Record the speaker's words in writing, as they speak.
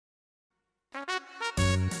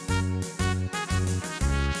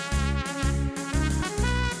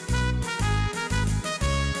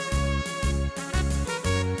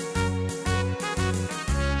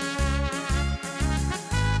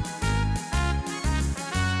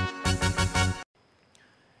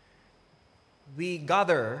we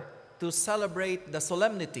gather to celebrate the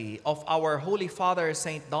solemnity of our Holy Father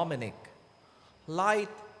Saint Dominic, light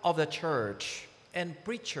of the Church and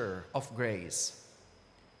preacher of grace.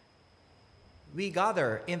 We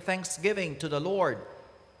gather in thanksgiving to the Lord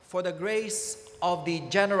for the grace of the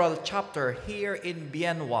General Chapter here in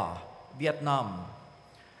Biên, Vietnam,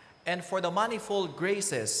 and for the manifold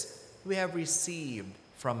graces we have received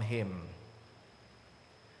from Him.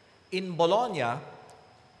 In Bologna,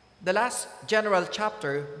 the last General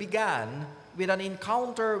Chapter began with an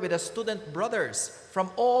encounter with the student brothers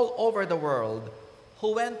from all over the world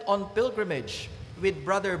who went on pilgrimage with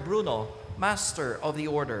Brother Bruno, Master of the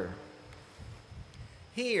Order.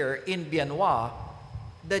 Here in Bien,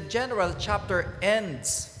 the General Chapter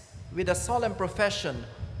ends with a solemn profession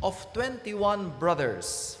of 21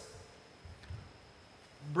 brothers.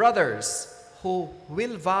 Brothers who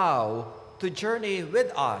will vow to journey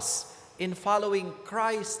with us in following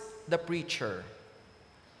Christ the preacher.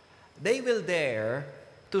 They will dare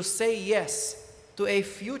to say yes to a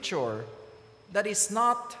future that is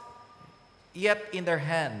not yet in their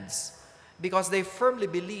hands, because they firmly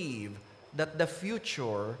believe that the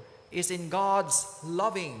future is in God's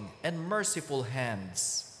loving and merciful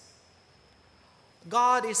hands.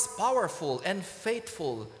 God is powerful and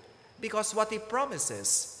faithful because what He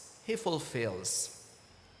promises, He fulfills.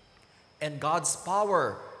 And God's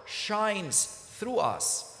power shines through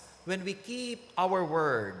us when we keep our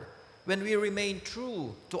word, when we remain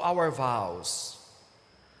true to our vows.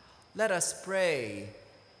 Let us pray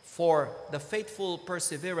for the faithful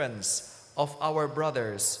perseverance of our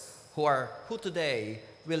brothers who today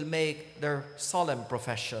will make their solemn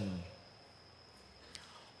profession.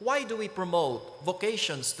 Why do we promote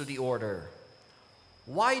vocations to the order?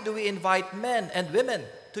 Why do we invite men and women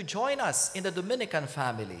to join us in the Dominican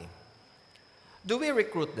family? Do we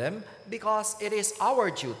recruit them because it is our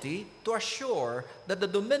duty to assure that the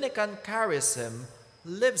Dominican charism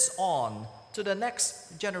lives on to the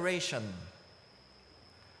next generation?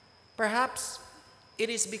 Perhaps it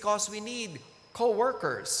is because we need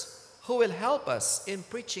co-workers who will help us in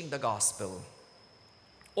preaching the gospel.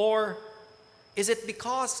 Or is it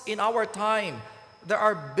because in our time there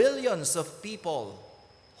are billions of people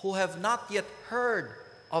who have not yet heard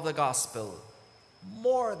of the gospel,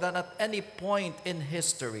 more than at any point in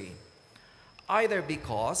history, either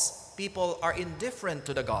because people are indifferent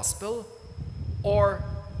to the gospel or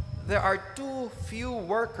there are too few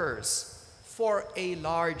workers for a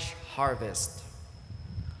large harvest?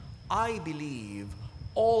 I believe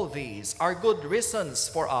all these are good reasons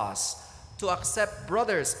for us to accept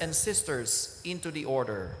brothers and sisters into the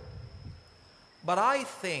order. But I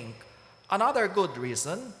think another good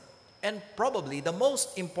reason, and probably the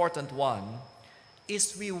most important one,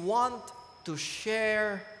 is we want to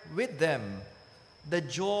share with them the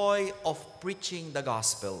joy of preaching the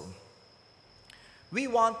gospel. We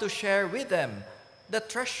want to share with them the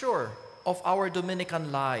treasure of our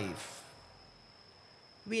Dominican life.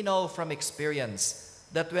 We know from experience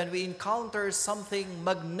that when we encounter something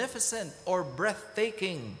magnificent or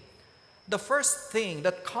breathtaking, the first thing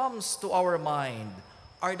that comes to our mind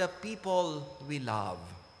are the people we love.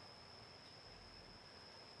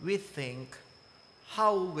 We think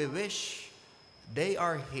how we wish they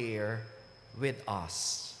are here with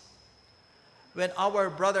us. When our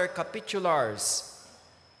brother capitulars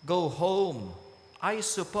go home, I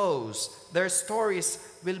suppose their stories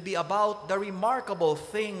will be about the remarkable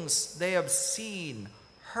things they have seen,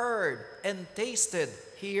 heard, and tasted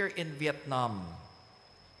here in Vietnam.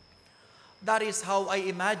 That is how I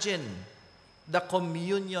imagine the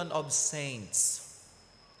communion of saints.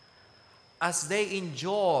 As they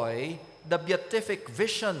enjoy the beatific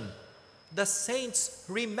vision, the saints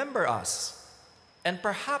remember us, and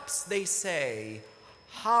perhaps they say,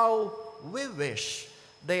 how we wish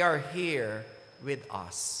they are here with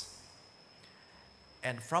us.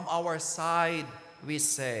 And from our side, we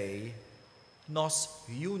say, Nos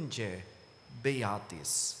unge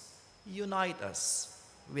beatis. Unite us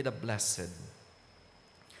with the blessed.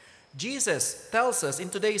 Jesus tells us in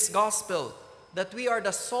today's gospel that we are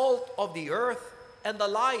the salt of the earth and the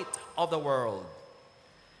light of the world.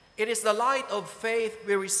 It is the light of faith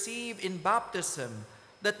we receive in baptism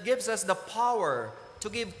that gives us the power to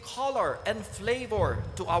give color and flavor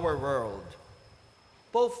to our world.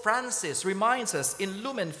 Pope Francis reminds us in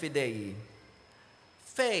Lumen Fidei,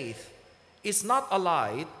 faith is not a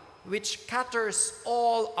light which scatters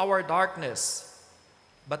all our darkness,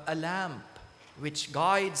 but a lamp which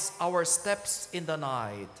guides our steps in the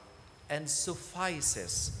night and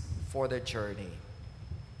suffices for the journey.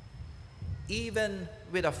 Even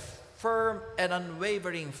with a firm and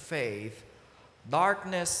unwavering faith,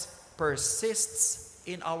 darkness persists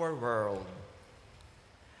in our world.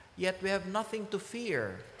 Yet we have nothing to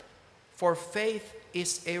fear, for faith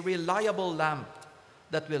is a reliable lamp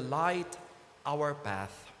that will light our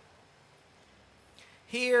path.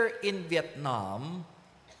 Here in Vietnam,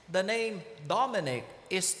 the name Dominic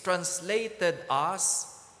is translated as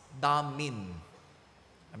Da Min.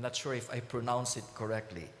 I'm not sure if I pronounce it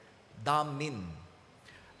correctly. Da Min,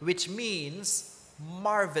 which means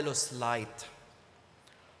marvelous light.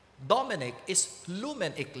 Dominic is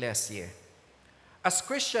Lumen Ecclesiae. As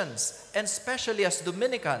Christians, and especially as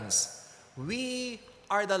Dominicans, we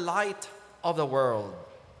are the light of the world.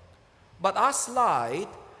 But as light,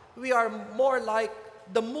 we are more like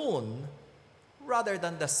the moon rather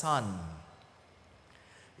than the sun.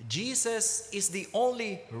 Jesus is the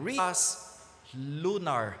only real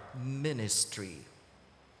lunar ministry,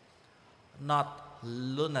 not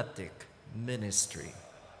lunatic ministry.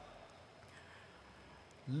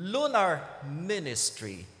 Lunar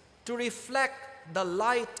ministry, to reflect the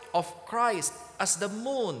light of Christ as the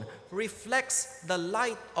moon reflects the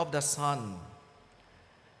light of the sun.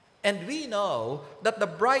 And we know that the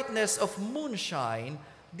brightness of moonshine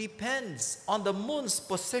depends on the moon's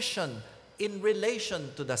position in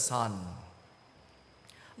relation to the sun.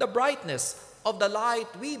 The brightness of the light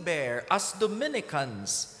we bear as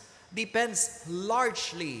Dominicans depends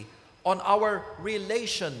largely on our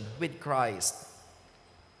relation with Christ.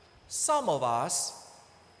 Some of us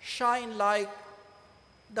shine like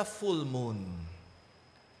the full moon.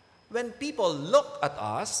 When people look at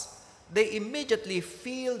us, they immediately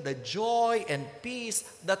feel the joy and peace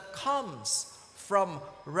that comes from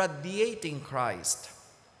radiating Christ.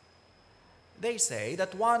 They say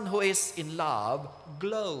that one who is in love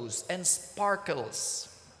glows and sparkles.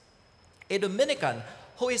 A Dominican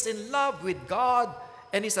who is in love with God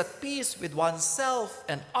and is at peace with oneself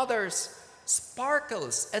and others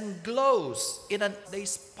sparkles and glows they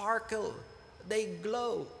sparkle, they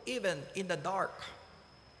glow even in the dark.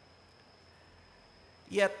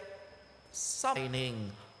 Yet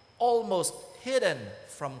something almost hidden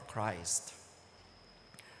from Christ.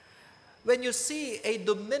 When you see a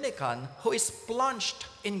Dominican who is plunged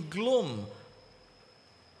in gloom,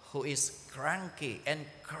 who is cranky and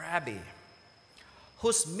crabby,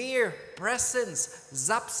 whose mere presence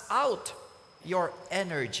zaps out your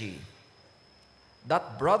energy,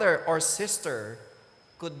 that brother or sister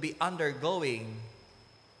could be undergoing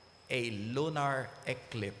a lunar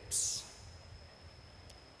eclipse.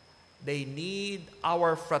 They need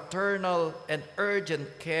our fraternal and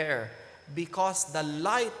urgent care because the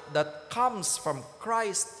light that comes from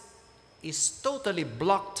Christ is totally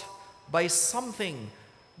blocked by something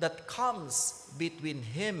that comes between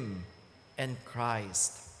him and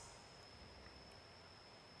Christ.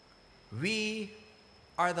 We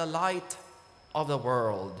are the light of the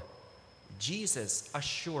world, Jesus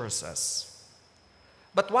assures us.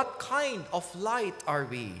 But what kind of light are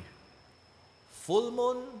we? Full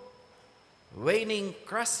moon, waning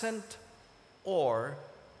crescent, or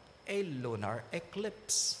a lunar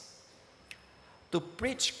eclipse? To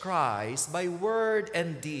preach Christ by word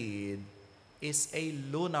and deed is a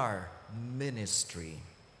lunar ministry.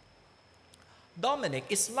 Dominic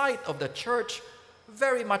is light of the church,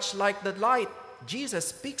 very much like the light Jesus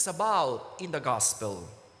speaks about in the gospel.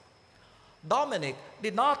 Dominic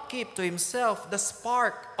did not keep to himself the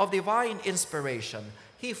spark of divine inspiration.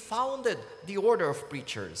 He founded the order of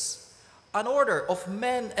preachers, an order of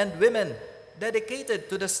men and women dedicated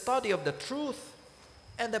to the study of the truth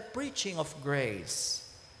and the preaching of grace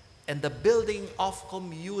and the building of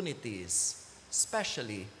communities,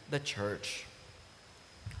 especially the church.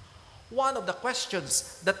 One of the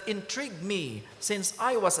questions that intrigued me since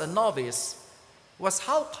I was a novice was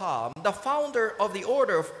how come the founder of the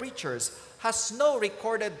order of preachers has no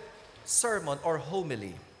recorded sermon or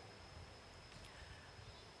homily.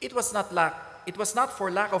 It was not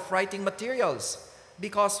for lack of writing materials,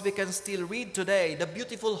 because we can still read today the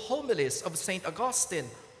beautiful homilies of St. Augustine,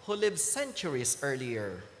 who lived centuries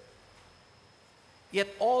earlier. Yet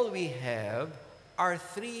all we have are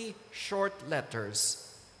 3 short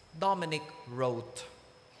letters Dominic wrote.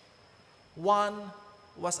 One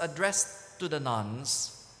was addressed to the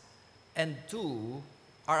nuns, and 2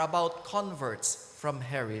 are about converts from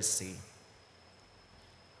heresy.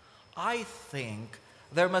 I think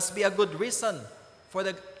there must be a good reason for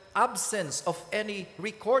the absence of any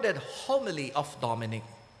recorded homily of Dominic.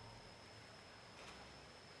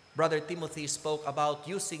 Brother Timothy spoke about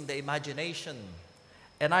using the imagination,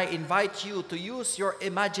 and I invite you to use your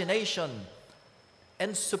imagination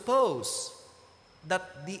and suppose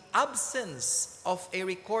that the absence of a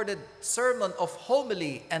recorded sermon of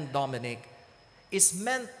homily and Dominic is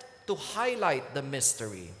meant to highlight the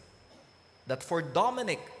mystery that for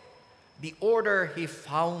Dominic, the order he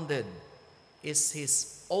founded is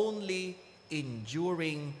his only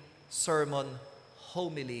enduring sermon,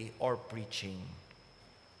 homily, or preaching.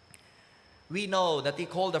 We know that he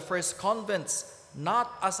called the first convents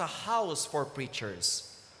not as a house for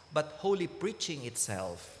preachers, but holy preaching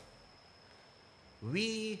itself.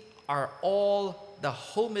 We are all the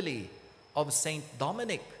homily of Saint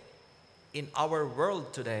Dominic in our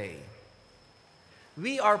world today.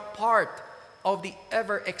 We are part of the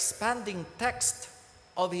ever-expanding text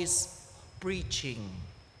of his preaching.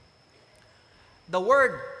 The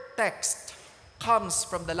word text comes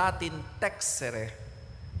from the Latin texere,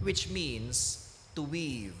 which means to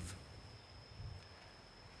weave.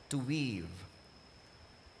 To weave.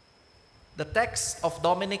 The text of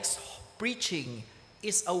Dominic's preaching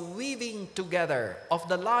is a weaving together of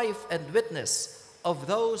the life and witness of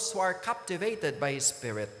those who are captivated by his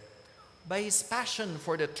spirit, by his passion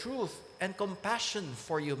for the truth and compassion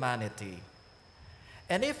for humanity.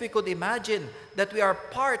 And if we could imagine that we are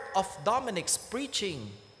part of Dominic's preaching,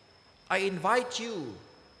 I invite you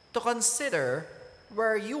to consider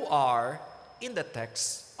where you are in the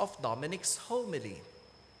text of Dominic's homily.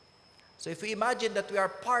 So if we imagine that we are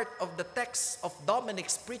part of the text of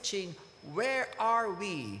Dominic's preaching, where are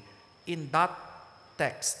we in that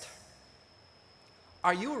text?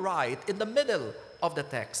 Are you right in the middle of the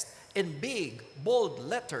text in big, bold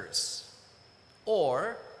letters?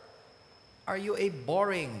 Or are you a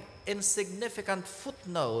boring, insignificant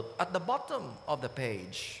footnote at the bottom of the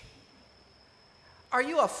page? Are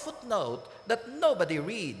you a footnote that nobody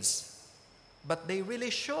reads, but they really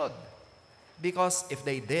should? Because if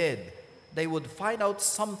they did, they would find out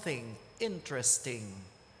something interesting,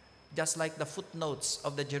 just like the footnotes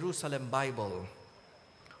of the Jerusalem Bible.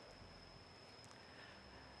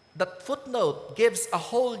 That footnote gives a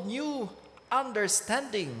whole new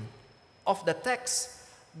understanding of the text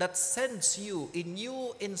that sends you in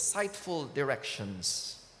new, insightful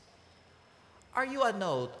directions. Are you a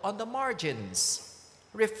note on the margins,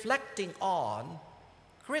 reflecting on,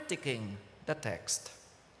 critiquing the text?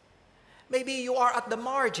 Maybe you are at the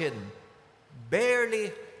margin,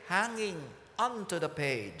 barely hanging onto the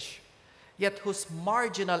page, yet whose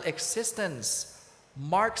marginal existence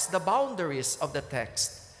marks the boundaries of the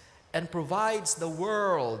text and provides the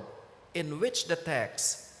world in which the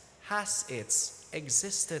text has its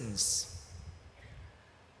existence.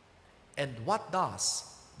 And what does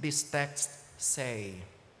this text say?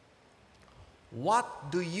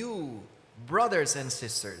 What do you, brothers and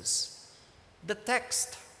sisters, the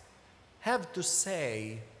text, have to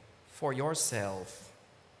say for yourself?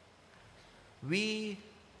 We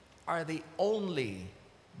are the only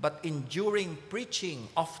but enduring preaching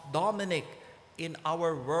of Dominic in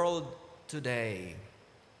our world today.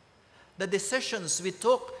 The decisions we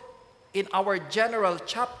took in our general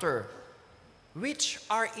chapter, which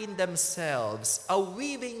are in themselves a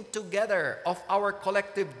weaving together of our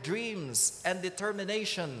collective dreams and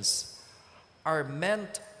determinations, are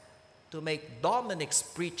meant to make Dominic's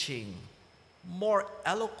preaching more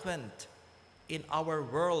eloquent in our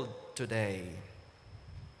world today.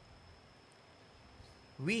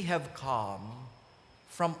 We have come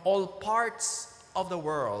from all parts of the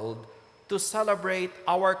world to celebrate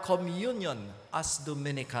our communion as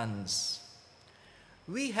Dominicans.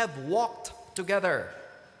 We have walked together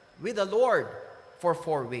with the Lord for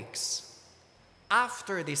 4 weeks.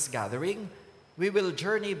 After this gathering, we will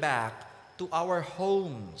journey back to our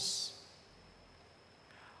homes.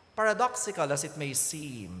 Paradoxical as it may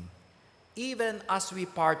seem, even as we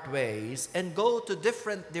part ways and go to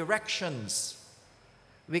different directions,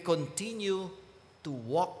 we continue to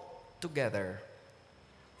walk together,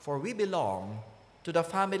 for we belong to the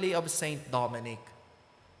family of Saint Dominic,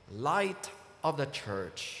 light of the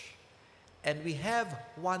church, and we have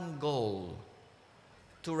one goal: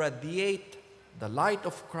 to radiate the light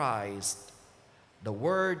of Christ, the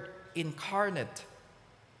Word incarnate,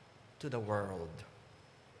 to the world.